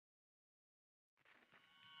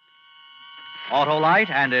Autolite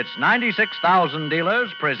and its 96,000 dealers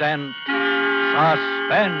present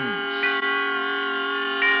Suspense.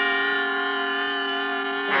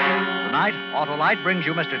 Tonight, Autolite brings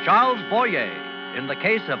you Mr. Charles Boyer in the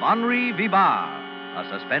case of Henri Vibard, a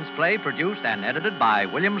suspense play produced and edited by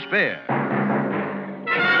William Spear.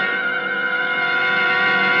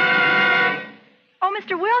 Oh,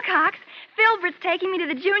 Mr. Wilcox, Filbert's taking me to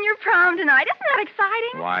the junior prom tonight. Isn't that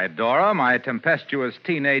exciting? Why, Dora, my tempestuous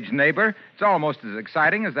teenage neighbor, it's almost as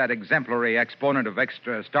exciting as that exemplary exponent of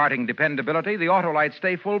extra starting dependability, the Autolite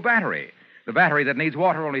Stay Full battery. The battery that needs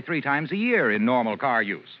water only 3 times a year in normal car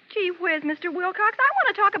use. Gee whiz, Mr. Wilcox, I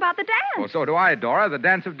want to talk about the dance. Well, so do I, Dora. The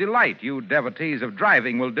dance of delight you devotees of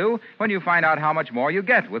driving will do when you find out how much more you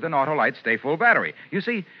get with an Autolite Stay Full battery. You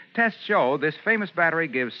see, tests show this famous battery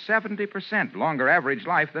gives 70% longer average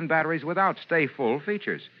life than batteries without Stay Full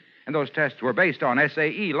features. And those tests were based on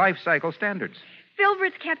SAE life cycle standards.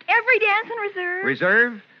 Filbert's kept every dance in reserve.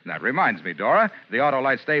 Reserve? That reminds me, Dora. The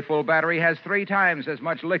Autolite Stay Full battery has 3 times as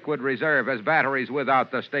much liquid reserve as batteries without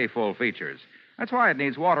the Stay Full features. That's why it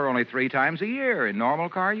needs water only 3 times a year in normal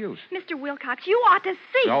car use. Mr. Wilcox, you ought to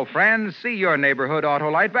see. So, friends, see your neighborhood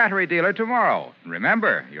Autolite battery dealer tomorrow. And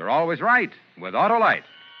remember, you're always right with Autolite.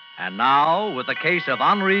 And now, with the case of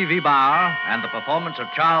Henri Vibard and the performance of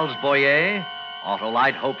Charles Boyer,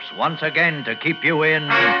 Autolite hopes once again to keep you in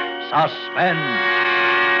suspense.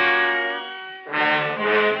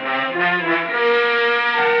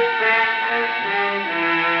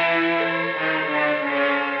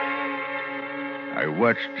 I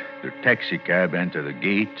watched the taxicab enter the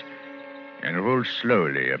gate and roll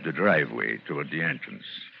slowly up the driveway toward the entrance.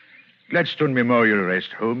 Gladstone Memorial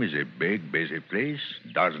Rest Home is a big, busy place.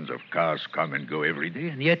 Dozens of cars come and go every day,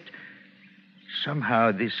 and yet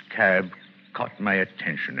somehow this cab caught my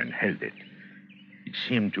attention and held it. It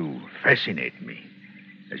seemed to fascinate me.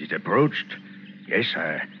 As it approached, yes,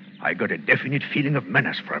 I got a definite feeling of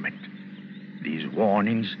menace from it. These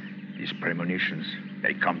warnings, these premonitions,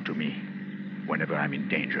 they come to me whenever I'm in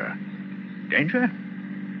danger. Danger?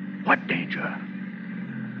 What danger?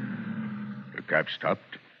 The cab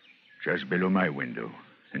stopped just below my window,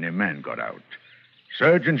 and a man got out.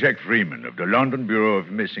 Sergeant Jack Freeman of the London Bureau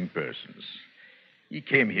of Missing Persons. He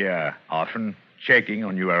came here often, checking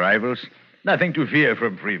on new arrivals. Nothing to fear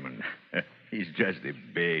from Freeman. He's just a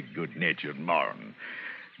big, good-natured moron.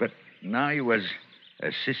 But now he was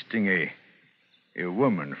assisting a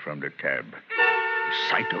woman from the cab. The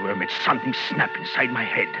sight of her made something snap inside my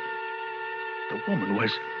head. The woman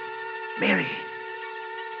was Mary,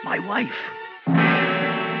 my wife.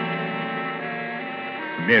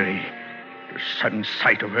 Mary, the sudden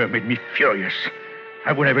sight of her made me furious.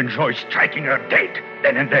 I would have enjoyed striking her dead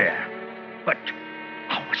then and there. But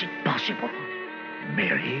how was it possible?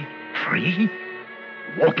 Mary, free,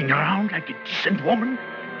 walking around like a decent woman?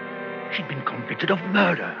 She'd been convicted of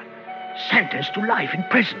murder, sentenced to life in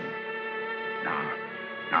prison.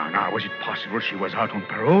 Now, was it possible she was out on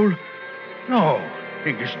parole? No,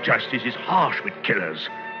 English justice is harsh with killers.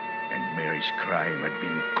 And Mary's crime had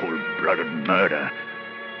been cold-blooded murder.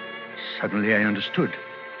 Suddenly I understood.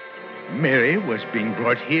 Mary was being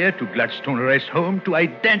brought here to Gladstone Rest Home to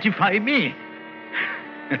identify me.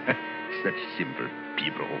 Such simple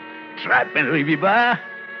people. Trap Henri Vibard.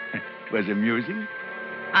 It was amusing.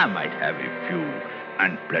 I might have a few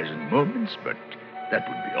unpleasant moments, but that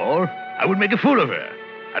would be all. I would make a fool of her.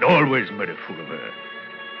 I'd always made a fool of her.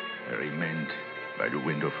 I remained by the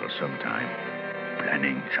window for some time,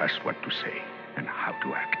 planning just what to say and how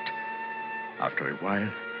to act. After a while,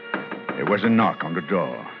 there was a knock on the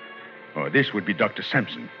door. Oh, this would be Dr.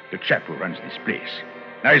 Sampson, the chap who runs this place.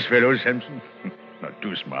 Nice fellow, Sampson. Not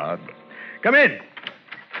too smart, but... Come in.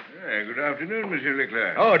 Good afternoon, Monsieur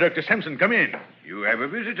Leclerc. Oh, Dr. Sampson, come in. You have a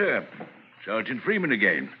visitor. Sergeant Freeman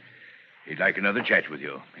again. He'd like another chat with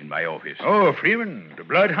you in my office. Oh, Freeman, the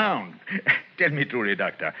bloodhound. Tell me truly,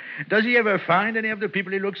 Doctor, does he ever find any of the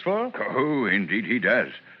people he looks for? Oh, indeed he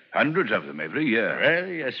does. Hundreds of them every year. Well,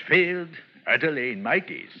 he has failed utterly in my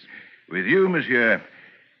case. With you, monsieur,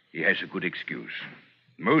 he has a good excuse.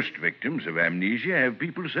 Most victims of amnesia have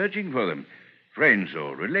people searching for them, friends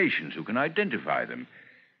or relations who can identify them.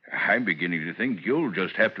 I'm beginning to think you'll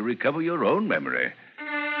just have to recover your own memory.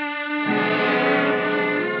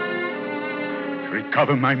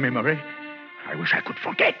 Recover my memory? I wish I could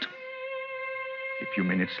forget. A few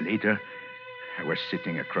minutes later, I was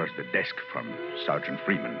sitting across the desk from Sergeant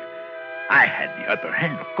Freeman. I had the upper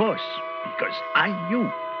hand, of course, because I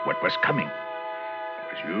knew what was coming.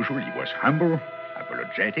 As usual, he was humble,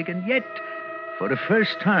 apologetic, and yet, for the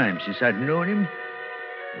first time since I'd known him,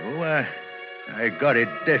 I got a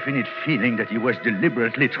definite feeling that he was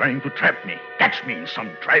deliberately trying to trap me, catch me in some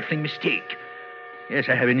trifling mistake. Yes,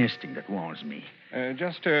 I have an instinct that warns me.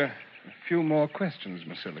 Just a few more questions,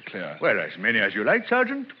 Monsieur Leclerc. Well, as many as you like,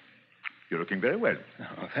 Sergeant. You're looking very well.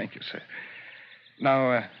 Oh, thank you, sir.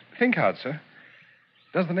 Now, think hard, sir.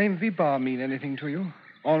 Does the name Vibard mean anything to you?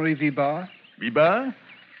 Henri Vibard? Vibard?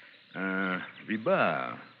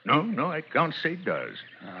 Vibard. No, I can't say it does.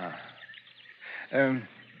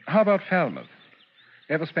 How about Falmouth?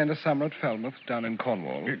 Ever spend a summer at Falmouth down in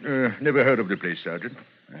Cornwall? Never heard of the place, Sergeant.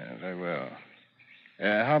 Very well.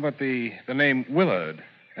 How about the name Willard,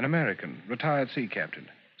 an American, retired sea captain?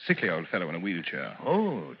 Sickly old fellow in a wheelchair.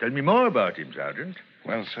 Oh, tell me more about him, Sergeant.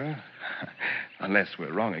 Well, sir, unless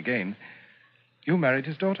we're wrong again, you married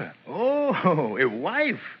his daughter. Oh, a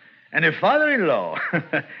wife and a father-in-law.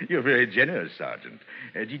 You're very generous, Sergeant.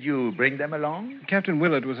 Did you bring them along? Captain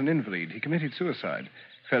Willard was an invalid. He committed suicide.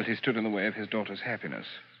 Felt he stood in the way of his daughter's happiness.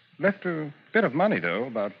 Left a bit of money, though,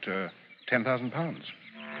 about 10,000 pounds.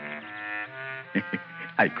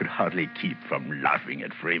 I could hardly keep from laughing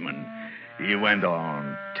at Freeman. He went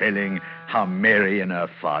on telling how Mary and her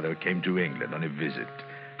father came to England on a visit,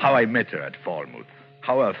 how I met her at Falmouth,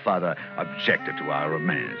 how her father objected to our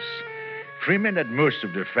romance. Freeman had most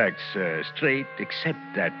of the facts straight, except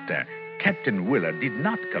that Captain Willard did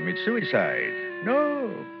not commit suicide. No,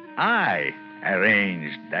 I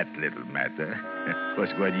arranged that little matter. It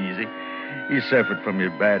was quite easy. He suffered from a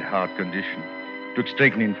bad heart condition, took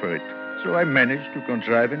strychnine for it, so I managed to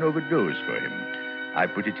contrive an overdose for him. I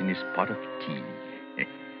put it in his pot of tea.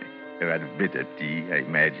 He had bitter tea, I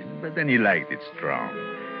imagine, but then he liked it strong.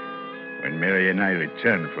 When Mary and I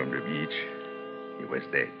returned from the beach, he was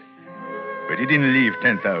dead. But he didn't leave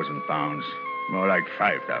 10,000 pounds, more like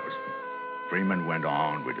 5,000. Freeman went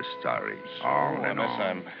on with the story, on and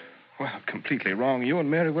on. I'm completely wrong. You and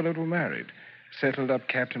Mary Willard were married, settled up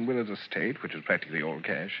Captain Willard's estate, which was practically all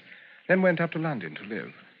cash, then went up to London to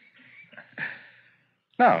live.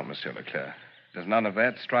 Now, Monsieur Leclerc, does none of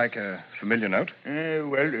that strike a familiar note?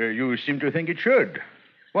 You seem to think it should.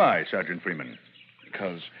 Why, Sergeant Freeman?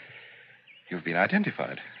 Because you've been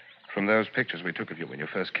identified from those pictures we took of you when you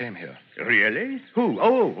first came here. Really? Who?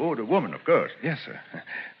 Oh, the woman, of course. Yes, sir.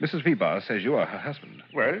 Mrs. Vibard says you are her husband.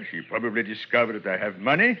 Well, she probably discovered that I have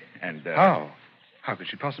money, and... How? How could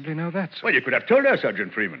she possibly know that, sir? Well, you could have told her,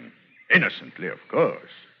 Sergeant Freeman. Innocently, of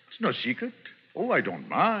course. It's no secret. Oh, I don't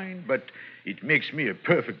mind, but it makes me a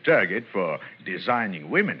perfect target for designing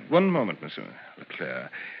women. One moment, Monsieur Leclerc.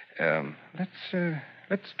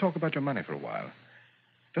 Let's talk about your money for a while.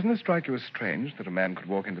 Doesn't it strike you as strange that a man could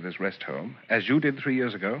walk into this rest home, as you did 3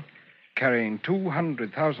 years ago, carrying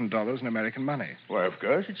 $200,000 in American money? Why, of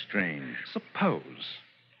course it's strange.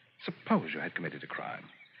 Suppose you had committed a crime.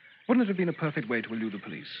 Wouldn't it have been a perfect way to elude the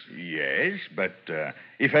police? Yes, but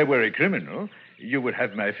if I were a criminal, you would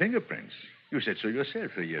have my fingerprints. You said so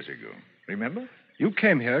yourself 3 years ago. Remember? You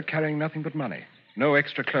came here carrying nothing but money. No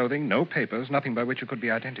extra clothing, no papers, nothing by which you could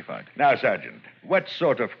be identified. Now, Sergeant, what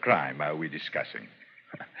sort of crime are we discussing?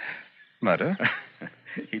 Murder?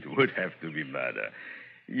 It would have to be murder.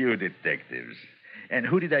 You detectives. And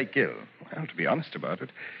who did I kill? Well, to be honest about it,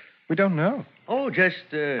 we don't know. Oh,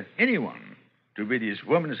 just anyone. To be this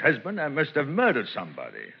woman's husband, I must have murdered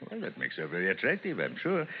somebody. Well, that makes her very attractive, I'm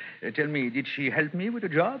sure. Tell me, did she help me with the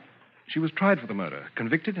job? She was tried for the murder,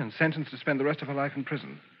 convicted, and sentenced to spend the rest of her life in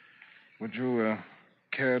prison. Would you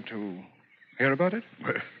care to hear about it?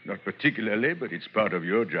 Well, not particularly, but it's part of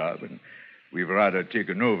your job, and we've rather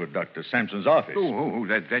taken over Dr. Sampson's office.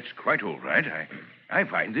 That's quite all right. I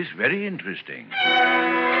find this very interesting.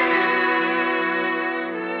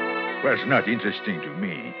 Well, it's not interesting to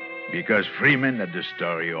me, because Freeman had the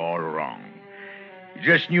story all wrong. He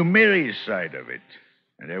just knew Mary's side of it,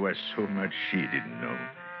 and there was so much she didn't know.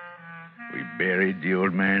 We buried the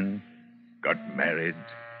old man, got married,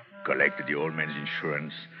 collected the old man's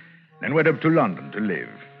insurance, then went up to London to live.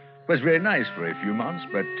 It was very nice for a few months,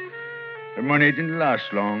 but the money didn't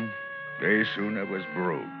last long. Very soon I was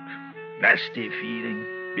broke. Nasty feeling,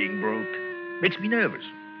 being broke. Makes me nervous,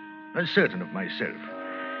 uncertain of myself.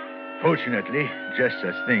 Fortunately, just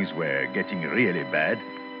as things were getting really bad,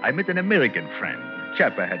 I met an American friend, a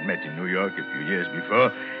chap I had met in New York a few years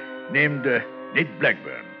before, named Ned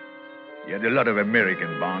Blackburn. He had a lot of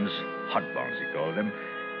American bonds, hot bonds he called them,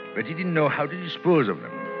 but he didn't know how to dispose of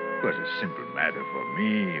them. It was a simple matter for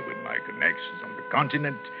me with my connections on the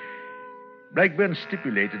continent. Blackburn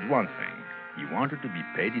stipulated one thing. He wanted to be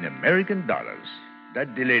paid in American dollars.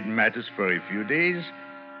 That delayed matters for a few days,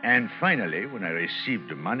 and finally, when I received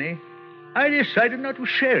the money, I decided not to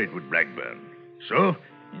share it with Blackburn. So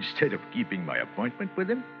Instead of keeping my appointment with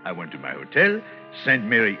him, I went to my hotel, sent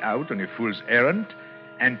Mary out on a fool's errand,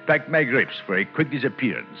 and packed my grips for a quick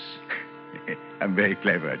disappearance. I'm very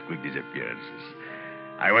clever at quick disappearances.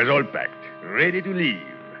 I was all packed, ready to leave,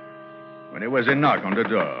 when there was a knock on the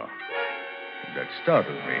door. That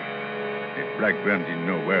startled me. If Blackburn didn't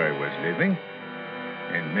know where I was living,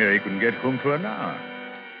 and Mary couldn't get home for an hour.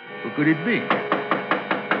 Who could it be?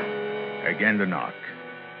 Again the knock.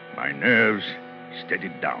 My nerves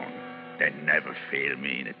steadied down. They never fail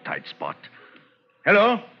me in a tight spot.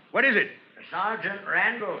 Hello? What is it? Sergeant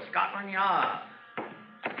Randall, Scotland Yard.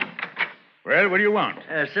 Well, what do you want?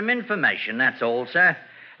 Some information, that's all, sir.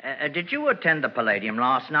 Did you attend the Palladium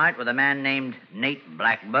last night with a man named Nate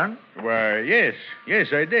Blackburn? Why, yes. Yes,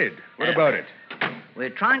 I did. What about it? We're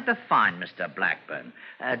trying to find Mr. Blackburn.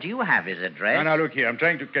 Do you have his address? Now, look here. I'm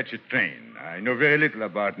trying to catch a train. I know very little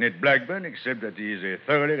about Nate Blackburn, except that he is a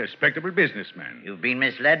thoroughly respectable businessman. You've been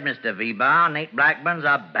misled, Mr. Vibard. Nate Blackburn's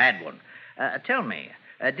a bad one. Tell me,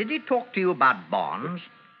 did he talk to you about bonds?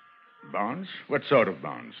 Bonds? What sort of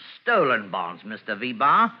bonds? Stolen bonds, Mr.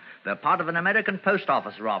 Vibard. They're part of an American post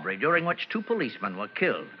office robbery during which 2 policemen were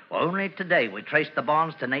killed. Well, only today we traced the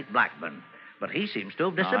bonds to Nate Blackburn. But he seems to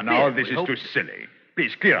have disappeared. Now, this is too silly.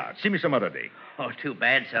 Please, clear out. See me some other day. Oh, too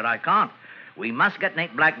bad, sir. I can't. We must get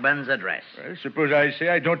Nate Blackburn's address. Well, suppose I say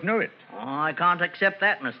I don't know it. Oh, I can't accept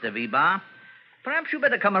that, Mr. Vibard. Perhaps you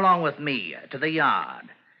better come along with me to the yard.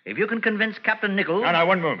 If you can convince Captain Nichols... Now,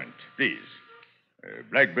 one moment, please.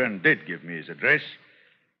 Blackburn did give me his address.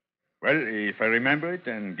 Well, if I remember it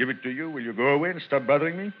and give it to you, will you go away and stop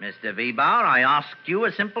bothering me? Mr. Vibard, I asked you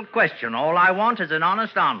a simple question. All I want is an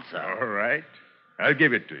honest answer. All right. I'll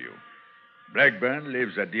give it to you. Blackburn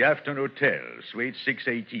lives at the Afton Hotel, Suite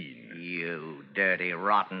 618. You dirty,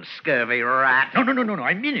 rotten, scurvy rat. No.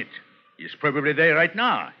 I mean it. He's probably there right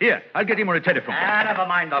now. Here, I'll get him on a telephone. Never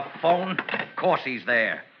mind the phone. Of course he's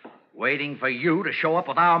there. Waiting for you to show up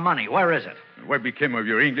with our money. Where is it? What became of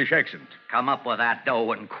your English accent? Come up with that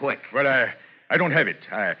dough and quick. Well, I don't have it.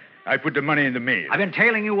 I put the money in the mail. I've been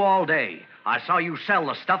tailing you all day. I saw you sell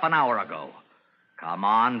the stuff an hour ago. Come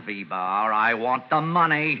on, Vibard. I want the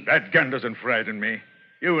money. That gun doesn't frighten me.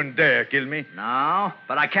 You wouldn't dare kill me. No,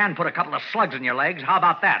 but I can put a couple of slugs in your legs. How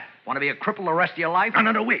about that? Want to be a cripple the rest of your life?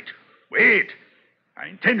 No, wait. Wait. I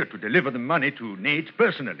intended to deliver the money to Nate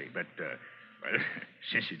personally, but, well,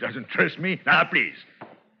 since he doesn't trust me... Now, please,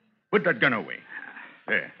 put that gun away.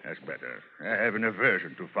 There, that's better. I have an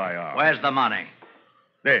aversion to firearms. Where's the money?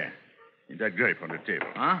 There, in that grape on the table.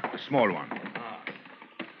 Huh? The small one.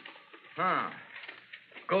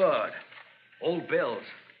 Good. Old bills.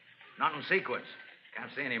 Not in sequence. Can't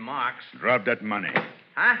see any marks. Drop that money.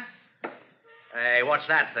 Huh? Hey, what's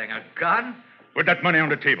that thing? A gun? Put that money on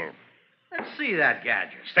the table. Let's see that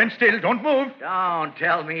gadget. Stand still. Don't move. Don't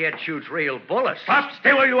tell me it shoots real bullets. Stop.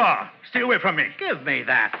 Stay where you are. Stay away from me. Give me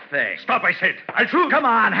that thing. Stop, I said. I'll shoot. Come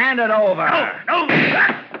on, hand it over. No.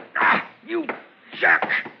 You jerk.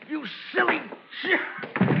 You silly...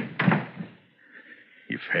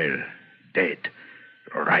 He fell dead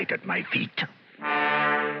right at my feet.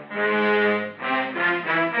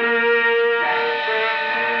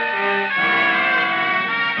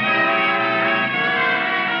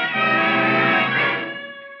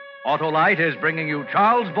 Autolite is bringing you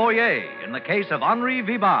Charles Boyer in the case of Henri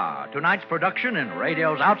Vibard, tonight's production in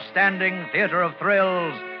radio's outstanding theater of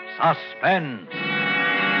thrills, Suspense.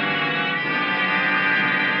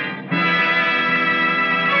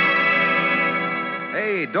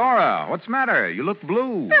 Hey, Dora, what's the matter? You look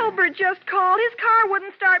blue. Filbert just called. His car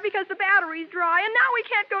wouldn't start because the battery's dry, and now we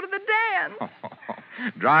can't go to the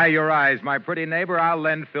dance. Dry your eyes, my pretty neighbor. I'll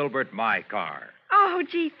lend Filbert my car. Oh,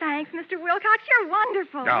 gee, thanks, Mr. Wilcox. You're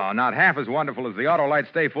wonderful. No, not half as wonderful as the Autolite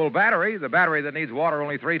Stay Full battery, the battery that needs water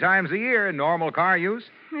only 3 times a year in normal car use.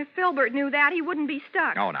 If Filbert knew that, he wouldn't be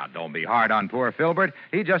stuck. Oh, now, don't be hard on poor Filbert.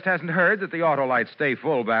 He just hasn't heard that the Autolite Stay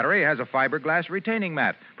Full battery has a fiberglass retaining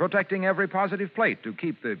mat, protecting every positive plate to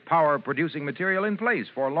keep the power-producing material in place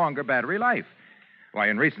for longer battery life. Why,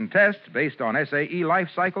 in recent tests, based on SAE life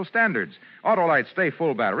cycle standards, Autolite Stay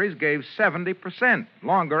Full batteries gave 70%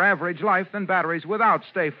 longer average life than batteries without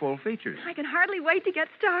Stay Full features. I can hardly wait to get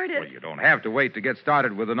started. Well, you don't have to wait to get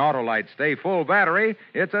started with an Autolite Stay Full battery.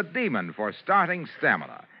 It's a demon for starting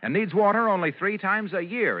stamina and needs water only 3 times a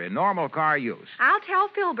year in normal car use. I'll tell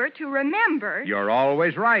Filbert to remember. You're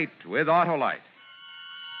always right with Autolite.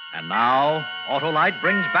 And now, Autolite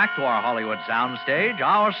brings back to our Hollywood soundstage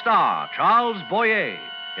our star, Charles Boyer,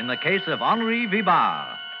 in the case of Henri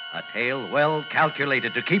Vibard, a tale well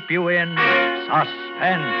calculated to keep you in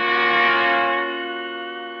suspense.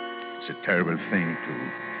 It's a terrible thing to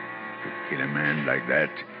To kill a man like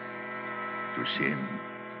that, to see him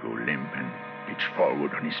go limp and pitch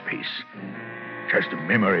forward on his face. Just the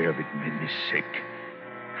memory of it made me sick.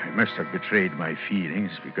 I must have betrayed my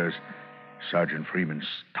feelings because Sergeant Freeman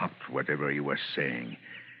stopped whatever he was saying.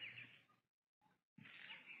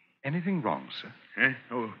 Anything wrong, sir? Eh?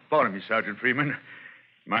 Oh, pardon me, Sergeant Freeman.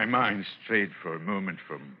 My mind strayed for a moment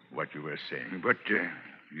from what you were saying. But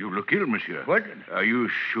you look ill, monsieur. What? Are you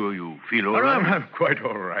sure you feel all Oh, right? I'm quite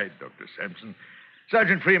all right, Dr. Sampson.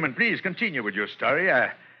 Sergeant Freeman, please continue with your story.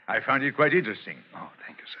 I found it quite interesting. Oh,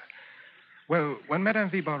 thank you, sir. Well, when Madame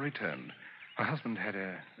Vibard returned, her husband had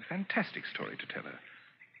a fantastic story to tell her.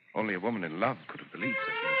 Only a woman in love could have believed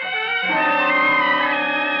such an impossible.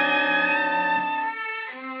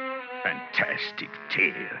 Fantastic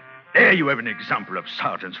tale. There you have an example of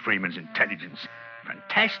Sergeant Freeman's intelligence.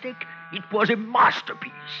 Fantastic? It was a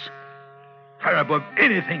masterpiece. Far above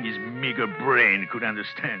anything his meager brain could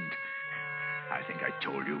understand. I think I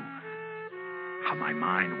told you how my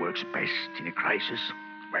mind works best in a crisis.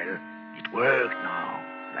 Well, it worked now,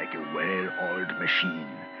 like a well-oiled machine.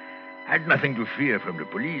 I had nothing to fear from the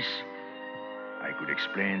police. I could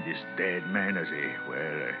explain this dead man as a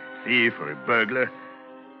thief or a burglar.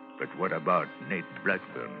 But what about Nate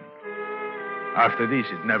Blackburn? After this,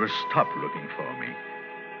 it never stopped looking for me.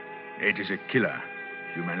 Nate is a killer.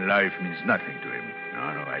 Human life means nothing to him.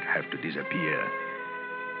 No, I'd have to disappear.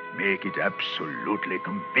 Make it absolutely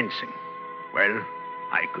convincing. Well,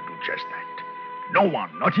 I could do just that. No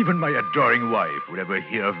one, not even my adoring wife, would ever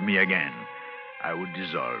hear of me again. I would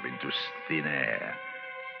dissolve into thin air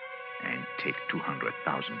and take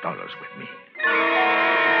 $200,000 with me.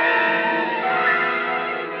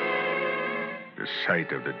 The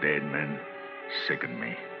sight of the dead man sickened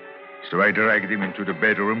me. So I dragged him into the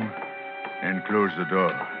bedroom and closed the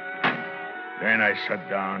door. Then I sat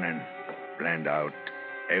down and planned out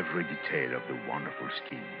every detail of the wonderful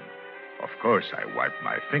scheme. Of course, I wiped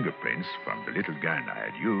my fingerprints from the little gun I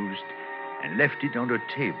had used and left it on the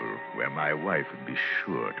table where my wife would be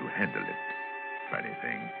sure to handle it. Funny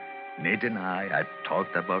thing, Nate and I had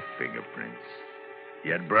talked about fingerprints. He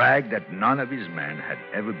had bragged that none of his men had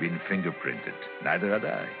ever been fingerprinted. Neither had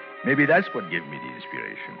I. Maybe that's what gave me the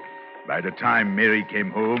inspiration. By the time Mary came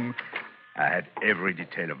home, I had every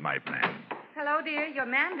detail of my plan. Hello, dear. Your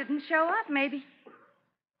man didn't show up, maybe.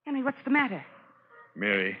 Henry, what's the matter?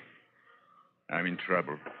 Mary, I'm in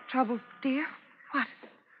trouble. Trouble, dear? What?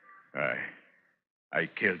 I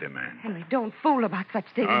killed a man. Henry, don't fool about such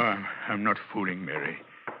things. I'm not fooling, Mary.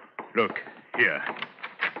 Look, here.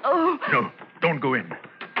 Oh. No, don't go in.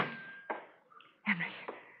 Henry,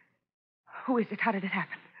 who is it? How did it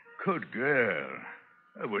happen? Good girl.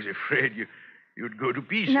 I was afraid you'd go to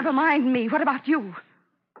pieces. Never mind me. What about you?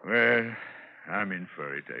 Well, I'm in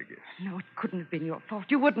for it, I guess. No, it couldn't have been your fault.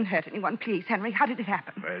 You wouldn't hurt anyone. Please, Henry, how did it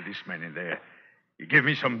happen? Well, this man in there, he gave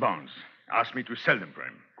me some bonds, asked me to sell them for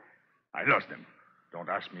him. I lost them. Don't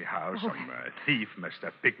ask me how. Oh. Some thief must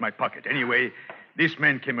have picked my pocket. Anyway, this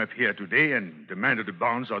man came up here today and demanded the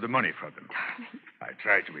bonds or the money from them. Darling. I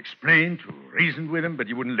tried to explain, to reason with him, but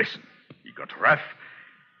he wouldn't listen. He got rough,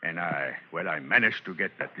 and I managed to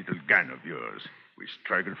get that little gun of yours. We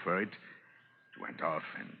struggled for it. It went off,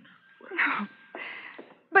 and... Well... No.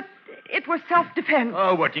 But it was self-defense.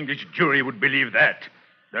 Oh, what English jury would believe that?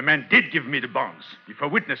 The man did give me the bonds before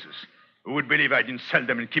witnesses. Who would believe I didn't sell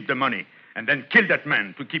them and keep the money and then kill that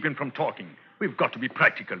man to keep him from talking? We've got to be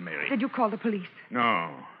practical, Mary. Did you call the police?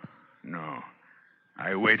 No.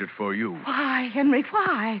 I waited for you. Why, Henry,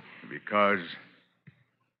 why? Because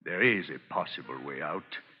there is a possible way out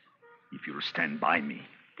if you'll stand by me.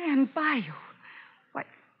 Stand by you? Why,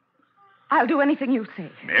 I'll do anything you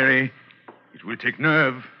say. Mary, it will take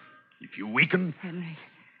nerve. If you weaken... Henry,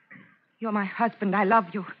 you're my husband. I love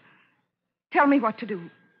you. Tell me what to do,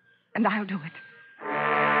 and I'll do it.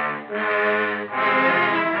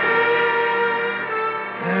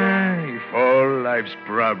 If all life's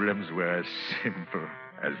problems were as simple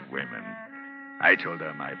as women. I told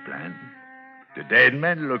her my plan. The dead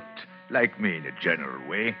man looked like me in a general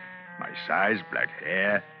way. My size, black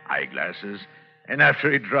hair, eyeglasses. And after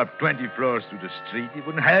he dropped 20 floors to the street, he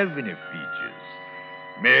wouldn't have any features.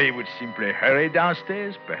 Mary would simply hurry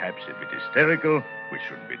downstairs, perhaps a bit hysterical, which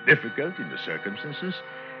shouldn't be difficult in the circumstances,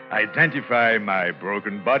 identify my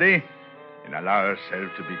broken body, and allow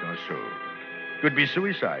herself to be consoled. Could be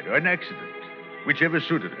suicide or an accident, whichever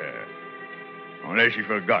suited her. Only she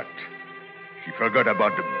forgot. She forgot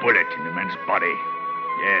about the bullet in the man's body.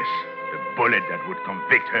 Yes, the bullet that would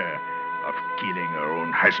convict her of killing her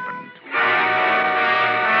own husband.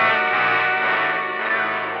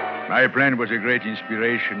 My plan was a great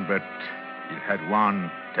inspiration, but It had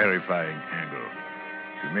one terrifying angle.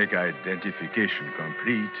 To make identification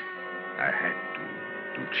complete, I had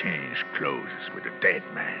to change clothes with a dead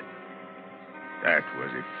man. That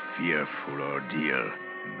was a fearful ordeal,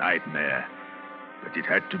 a nightmare, but it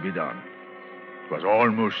had to be done. It was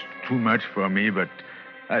almost too much for me, but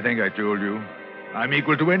I think I told you, I'm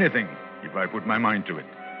equal to anything if I put my mind to it.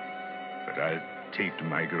 But I'll take to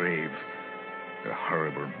my grave the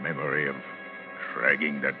horrible memory of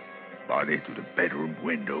dragging that body to the bedroom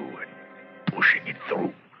window and pushing it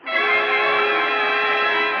through.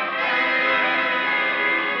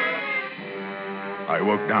 I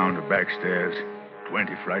walked down the back stairs,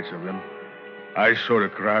 20 flights of them. I saw the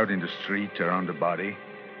crowd in the street around the body.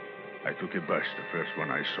 I took a bus, the first one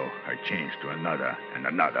I saw. I changed to another and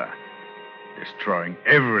another, destroying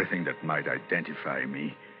everything that might identify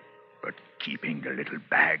me, but keeping the little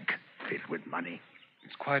bag filled with money.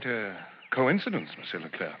 It's quite a coincidence, Monsieur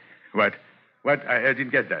Leclerc. What? I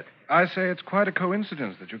didn't get that. I say it's quite a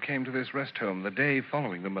coincidence that you came to this rest home the day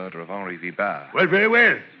following the murder of Henri Vibard. Well, very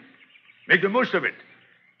well. Make the most of it.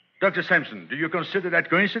 Dr. Sampson, do you consider that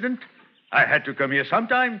coincident? I had to come here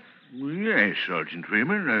sometime. Yes, Sergeant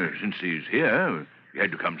Freeman. Since he's here, he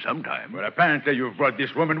had to come sometime. Well, apparently you've brought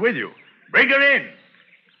this woman with you. Bring her in.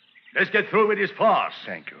 Let's get through with this farce.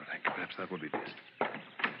 Thank you. Perhaps that would be best.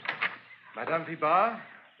 Madame Vibard,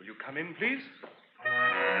 will you come in, please?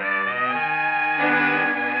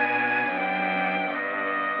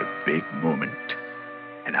 The big moment.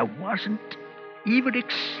 And I wasn't even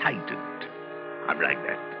excited. I'm like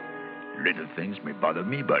that. Little things may bother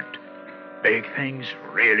me, but big things,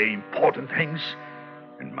 really important things,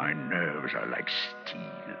 and my nerves are like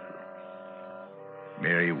steel.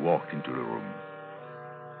 Mary walked into the room.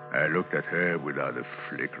 I looked at her without a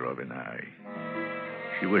flicker of an eye.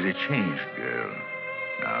 She was a changed girl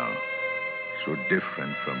now, so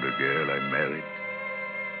different from the girl I married.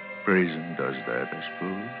 Prison does that, I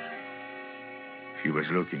suppose. She was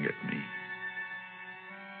looking at me.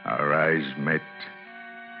 Our eyes met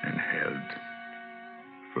and held.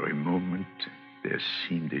 For a moment, there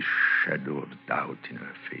seemed a shadow of doubt in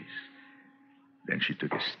her face. Then she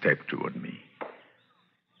took a step toward me.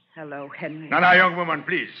 Hello, Henry. Now, young woman,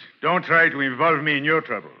 please. Don't try to involve me in your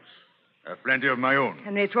troubles. I have plenty of my own.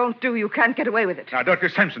 Henry, it won't do. You can't get away with it. Now, Dr.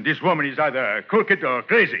 Sampson, this woman is either crooked or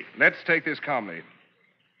crazy. Let's take this calmly.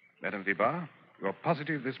 Madame Vibard, you're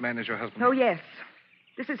positive this man is your husband? Oh, yes.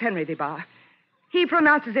 This is Henri Vibard. He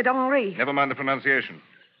pronounces it Henri. Never mind the pronunciation.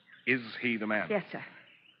 Is he the man? Yes, sir.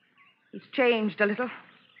 He's changed a little.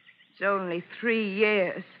 It's only 3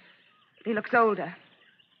 years. But he looks older.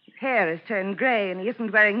 His hair has turned gray, and he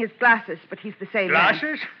isn't wearing his glasses, but he's the same man.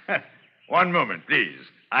 Glasses? One moment, please.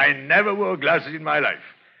 I never wore glasses in my life.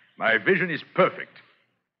 My vision is perfect.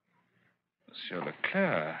 Monsieur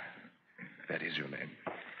Leclerc, that is your name.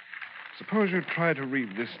 Suppose you try to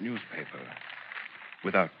read this newspaper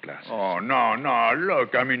without glasses. Oh, no.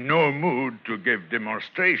 Look, I'm in no mood to give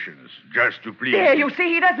demonstrations just to please. There, you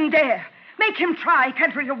see, he doesn't dare. Make him try. He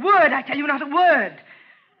can't read a word, I tell you, not a word.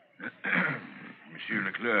 Monsieur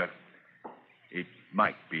Leclerc, it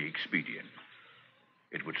might be expedient.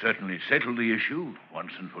 It would certainly settle the issue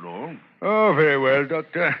once and for all. Oh, very well,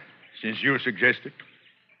 Doctor. Since you suggest it.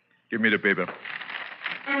 Give me the paper.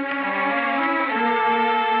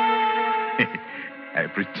 I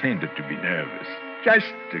pretended to be nervous, just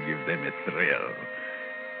to give them a thrill.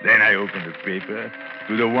 Then I opened the paper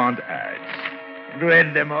to the want ads.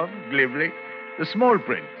 Read them off glibly. The small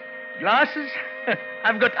print. Glasses?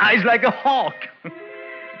 I've got eyes like a hawk.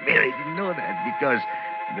 Mary didn't know that because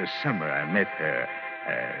the summer I met her,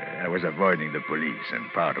 I was avoiding the police,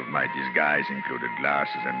 and part of my disguise included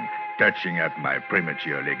glasses and touching up my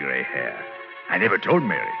prematurely gray hair. I never told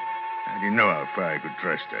Mary. I didn't know how far I could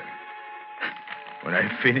trust her. When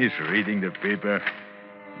I finished reading the paper,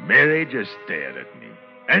 Mary just stared at me,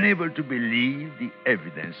 unable to believe the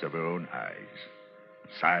evidence of her own eyes.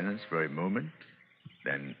 Silence for a moment,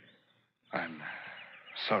 then... I'm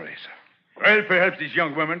sorry, sir. Well, perhaps this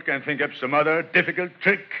young woman can think up some other difficult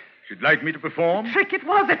trick she'd like me to perform. Trick, it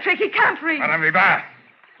was a trick. He can't read. Madame Vibard,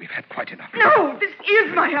 we've had quite enough. No, this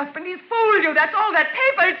is my husband. He's fooled you. That's all that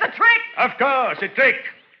paper. It's a trick. Of course, a trick.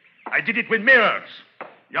 I did it with mirrors.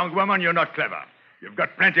 Young woman, you're not clever. You've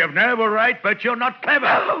got plenty of nerve, all right, but you're not clever.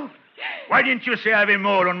 No. Why didn't you say I have a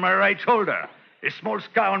mole on my right shoulder, a small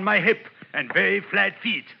scar on my hip, and very flat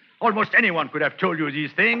feet? Almost anyone could have told you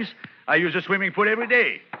these things. I use a swimming pool every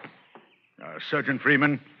day. Sergeant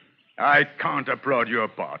Freeman, I can't applaud your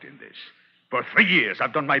part in this. For 3 years,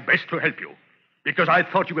 I've done my best to help you, because I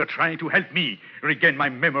thought you were trying to help me regain my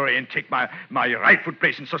memory and take my rightful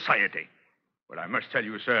place in society. But I must tell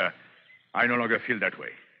you, sir, I no longer feel that way.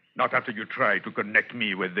 Not after you try to connect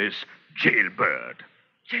me with this jailbird.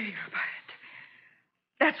 Jailbird.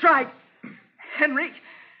 That's right. Henry,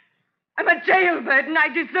 I'm a jailbird, and I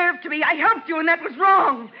deserve to be. I helped you, and that was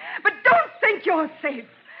wrong. But don't think you're safe.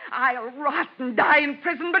 I'll rot and die in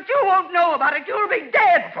prison, but you won't know about it. You'll be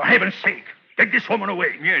dead. For heaven's sake, take this woman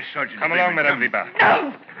away. Yes, Sergeant. Come along, Madame Vibard.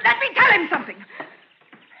 No! Let me tell him something.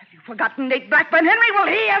 Have you forgotten Nate Blackburn, Henry? Well,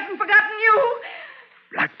 he hasn't forgotten you.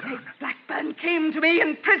 Blackburn. Nate Blackburn came to me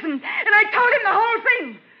in prison, and I told him the whole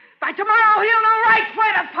thing. By tomorrow, he'll know right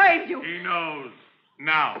where to find you. He knows.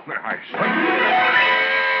 Now.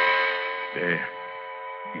 There,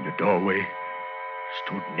 in the doorway,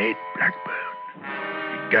 stood Nate Blackburn,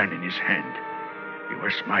 a gun in his hand. He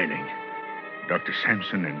was smiling. Dr.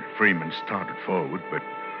 Sampson and Freeman started forward, but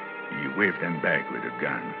he waved them back with a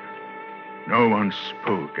gun. No one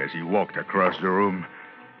spoke as he walked across the room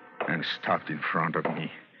and stopped in front of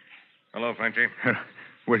me. Hello, Frenchy.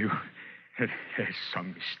 Well, there's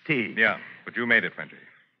some mistake. Yeah, but you made it, Frenchy.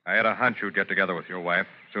 I had a hunch you'd get together with your wife,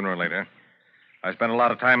 sooner or later. I spent a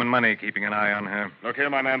lot of time and money keeping an eye on her. Look here,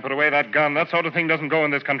 my man, put away that gun. That sort of thing doesn't go in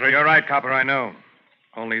this country. You're right, Copper, I know.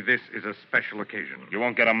 Only this is a special occasion. You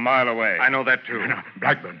won't get a mile away. I know that, too. No,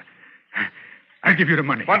 Blackburn, I'll give you the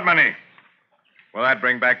money. What money? Will that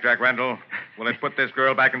bring back Jack Randall? Will it put this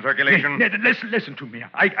girl back in circulation? Ned, listen to me.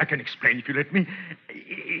 I can explain if you let me.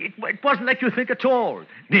 It wasn't like you think at all.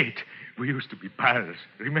 Nate, we used to be pals.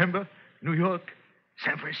 Remember? New York,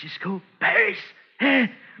 San Francisco, Paris.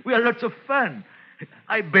 We had lots of fun.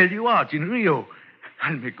 I bailed you out in Rio.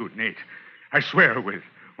 I'll make good, Nate. I swear I will.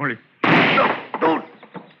 Only... No, don't!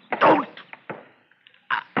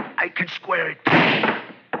 I can square it. So,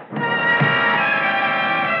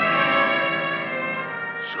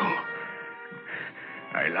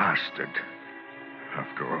 I lasted,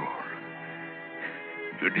 after all.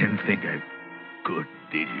 You didn't think I could,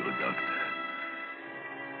 did you, Doctor?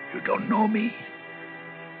 You don't know me?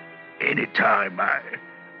 Anytime I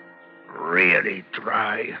really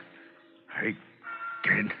try, I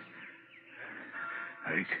can...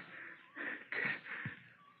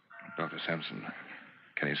 Dr. Sampson,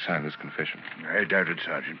 can you sign this confession? I doubt it,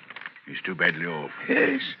 Sergeant. He's too badly off.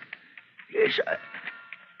 Yes,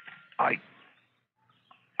 I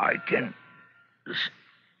can...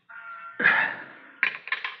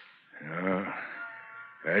 No,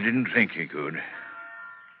 I didn't think he could.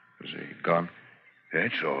 Is he gone?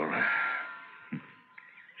 That's all.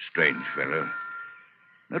 Strange fellow.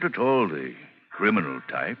 Not at all the criminal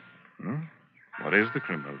type. Hmm? What is the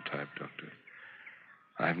criminal type, Doctor?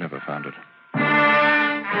 I've never found it.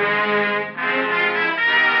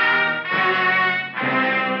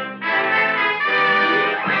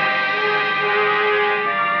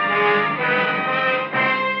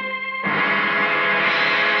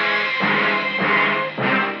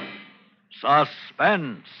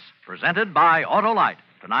 Suspense, presented by Autolite.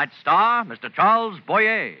 Tonight's star, Mr. Charles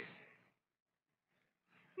Boyer.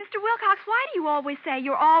 Mr. Wilcox, why do you always say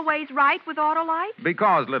you're always right with Autolite?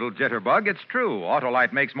 Because, little jitterbug, it's true.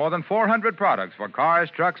 Autolite makes more than 400 products for cars,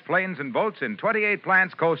 trucks, planes, and boats in 28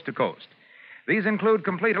 plants coast to coast. These include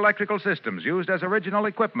complete electrical systems used as original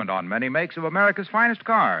equipment on many makes of America's finest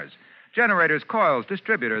cars. Generators, coils,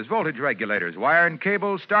 distributors, voltage regulators, wire and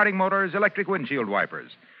cables, starting motors, electric windshield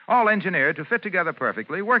wipers. All engineered to fit together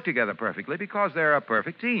perfectly, work together perfectly, because they're a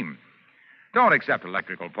perfect team. Don't accept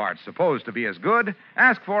electrical parts supposed to be as good.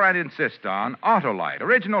 Ask for and insist on Autolite,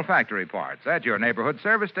 original factory parts, at your neighborhood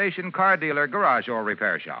service station, car dealer, garage, or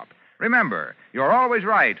repair shop. Remember, you're always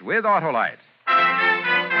right with Autolite.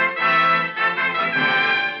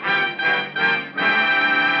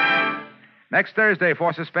 Next Thursday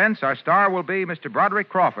for Suspense, our star will be Mr. Broderick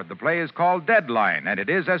Crawford. The play is called Deadline, and it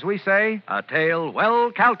is, as we say, A tale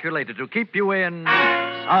well calculated to keep you in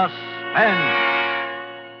suspense.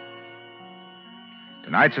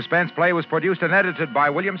 Tonight's Suspense play was produced and edited by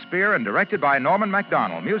William Spear and directed by Norman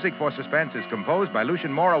MacDonald. Music for Suspense is composed by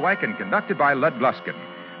Lucien Morawek and conducted by Lud Gluskin.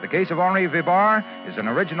 The Case of Henri Vibard is an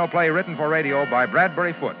original play written for radio by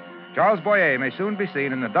Bradbury Foote. Charles Boyer may soon be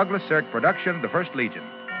seen in the Douglas Sirk production of The First Legion.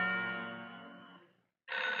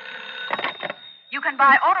 You can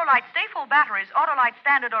buy Autolite Stay-Full batteries, Autolite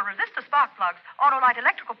standard or resistor spark plugs, Autolite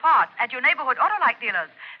electrical parts at your neighborhood Autolite dealers.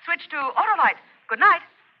 Switch to Autolite. Good night.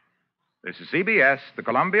 This is CBS, the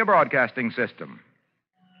Columbia Broadcasting System.